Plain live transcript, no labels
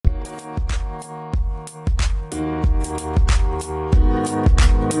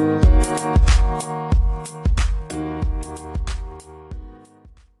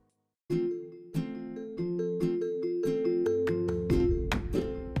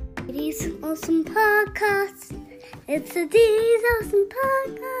Awesome podcast. It's a D's Awesome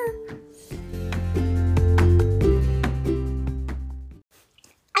podcast.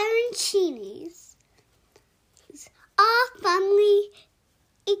 Arranchini's our family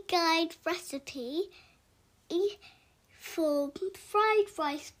guide recipe for fried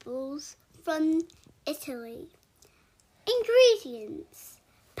rice balls from Italy. Ingredients: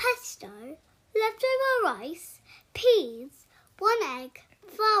 pesto, leftover rice, peas, 1 egg,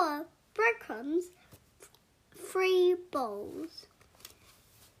 flour, breadcrumbs, 3 bowls.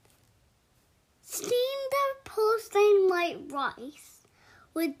 Steam the porcelain white rice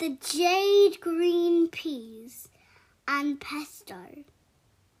with the jade green peas and pesto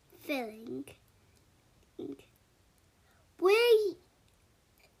filling. We're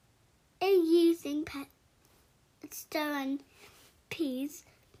using pesto and peas,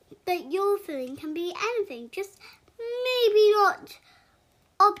 but your filling can be anything, just maybe not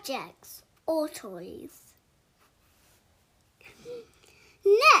objects or toys.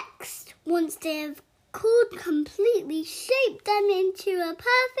 Next, once they have cooled completely, shape them into a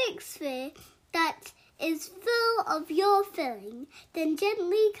perfect sphere that is full of your filling. Then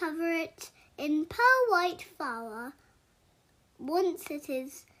gently cover it in pearl white flour. Once it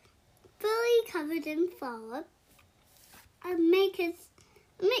is fully covered in flour, and make a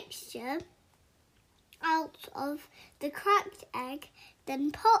mixture out of the cracked egg.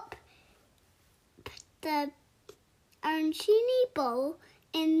 Then pop the arancini bowl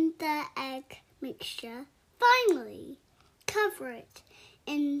in the egg mixture. Finally, cover it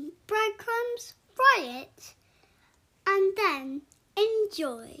in breadcrumbs, fry it, and then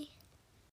enjoy.